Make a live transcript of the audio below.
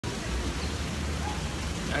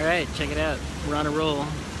Alright, check it out. We're on a roll.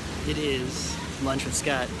 It is Lunch with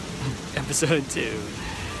Scott, episode 2.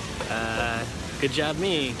 Good job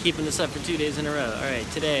me, keeping this up for 2 days in a row. Alright,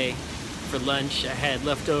 today for lunch I had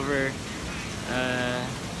leftover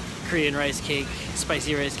Korean rice cake,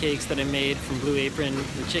 spicy rice cakes that I made from Blue Apron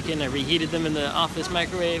with chicken. I reheated them in the office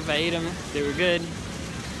microwave. I ate them. They were good.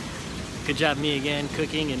 Good job me again,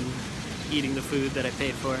 cooking and eating the food that I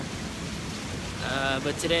paid for.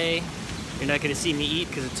 But today, you're not going to see me eat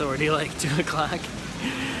because it's already like 2 o'clock.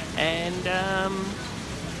 And,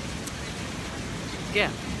 yeah.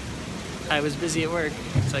 I was busy at work,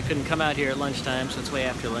 so I couldn't come out here at lunchtime, so it's way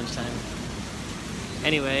after lunchtime.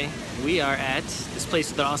 Anyway, we are at this place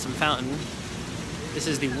with an awesome fountain. This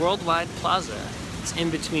is the Worldwide Plaza. It's in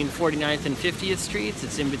between 49th and 50th Streets.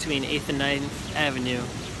 It's in between 8th and 9th Avenue.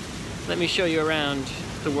 Let me show you around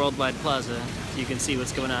the Worldwide Plaza so you can see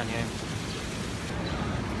what's going on here.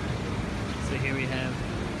 So here we have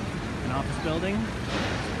an office building.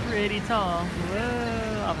 Pretty tall.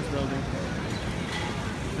 Whoa, office building.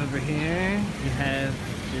 Over here you have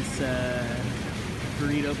this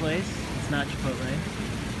burrito place. It's not Chipotle.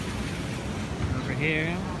 Over here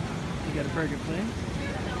you got a burger place.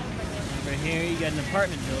 Over here you got an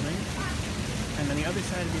apartment building. And on the other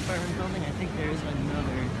side of the apartment building, I think there is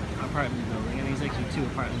another apartment building. I think it's actually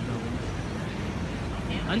 2 apartment buildings.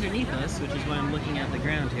 Underneath us, which is why I'm looking at the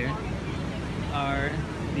ground here, are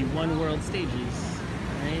the One World stages,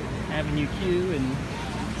 right? Avenue Q and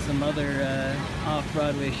some other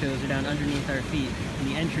off-Broadway shows are down underneath our feet. And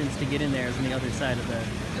the entrance to get in there is on the other side of the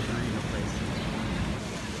burrito place.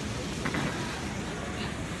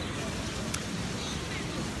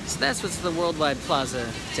 So that's what's the Worldwide Plaza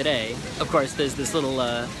today. Of course, there's this little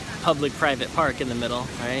public-private park in the middle,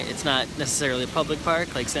 right? It's not necessarily a public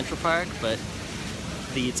park like Central Park, but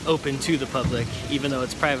it's open to the public, even though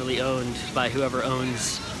it's privately owned by whoever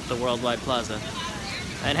owns the Worldwide Plaza.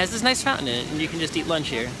 And it has this nice fountain in it, and you can just eat lunch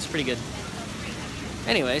here. It's pretty good.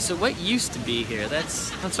 Anyway, so what used to be here?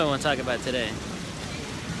 That's what I want to talk about today.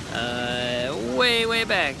 Way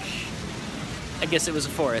back, I guess it was a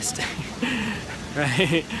forest,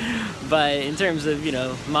 right? But in terms of, you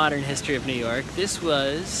know, modern history of New York, this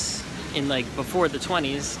was in like before the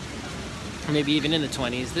 20s, or maybe even in the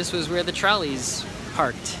 20s, this was where the trolleys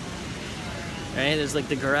parked, right? There's like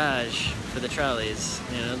the garage for the trolleys,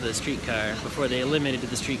 you know, the streetcar, before they eliminated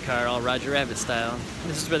the streetcar all Roger Rabbit style.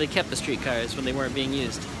 This is where they kept the streetcars when they weren't being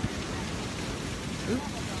used. Ooh.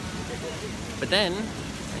 But then,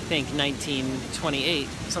 I think 1928,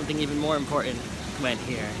 something even more important went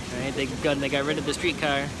here, right? They got rid of the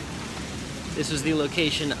streetcar. This was the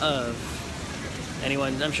location of,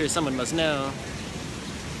 anyone, I'm sure someone must know,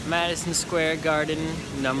 Madison Square Garden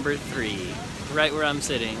number 3. Right where I'm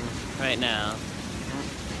sitting right now.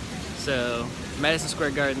 So Madison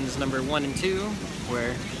Square Gardens number 1 and 2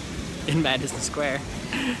 were in Madison Square.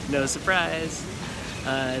 No surprise.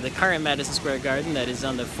 The current Madison Square Garden that is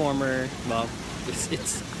on the former, well,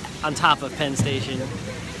 it's on top of Penn Station.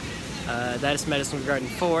 That is Madison Square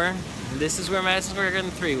Garden 4. This is where Madison Square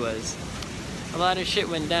Garden 3 was. A lot of shit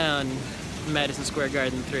went down in Madison Square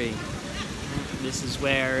Garden 3. This is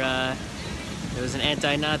where there was an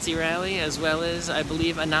anti-Nazi rally, as well as, I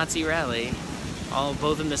believe, a Nazi rally.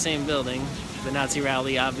 Both in the same building. The Nazi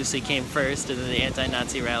rally obviously came first, and then the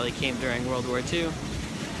anti-Nazi rally came during World War II.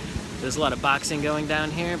 There's a lot of boxing going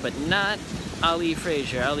down here, but not Ali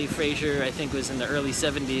Frazier. Ali Frazier, I think, was in the early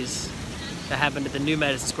 70s. That happened at the new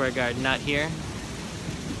Madison Square Garden, not here.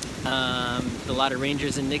 A lot of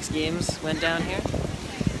Rangers and Knicks games went down here.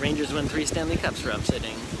 Rangers won 3 Stanley Cups where I'm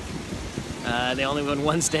sitting. They only won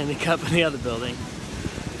 1 Stanley Cup in the other building.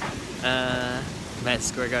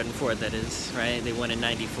 Madison Square Garden 4, that is, right? They won in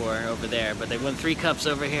 '94 over there, but they won 3 cups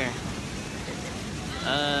over here.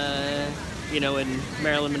 You know, when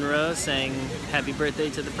Marilyn Monroe sang Happy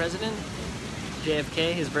Birthday to the President,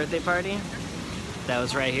 JFK, his birthday party, that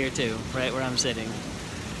was right here too, right where I'm sitting.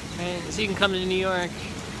 Right? So you can come to New York,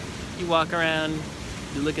 you walk around,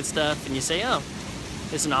 you look at stuff, and you say, oh,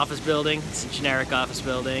 it's an office building, it's a generic office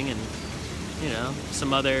building, and, you know,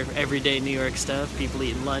 some other everyday New York stuff, people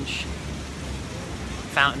eating lunch.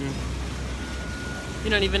 Fountain. You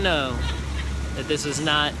don't even know that this was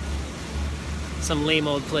not some lame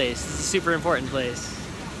old place. This is a super important place.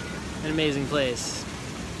 An amazing place.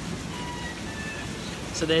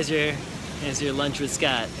 So there's your lunch with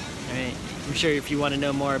Scott. Alright. I'm sure if you want to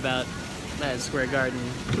know more about Madison Square Garden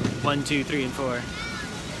 1, 2, 3, and 4,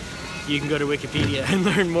 you can go to Wikipedia and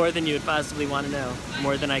learn more than you would possibly want to know.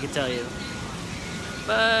 More than I could tell you.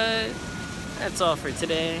 But that's all for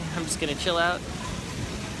today. I'm just gonna chill out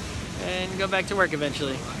and go back to work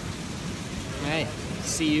eventually. Alright.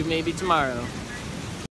 See you maybe tomorrow.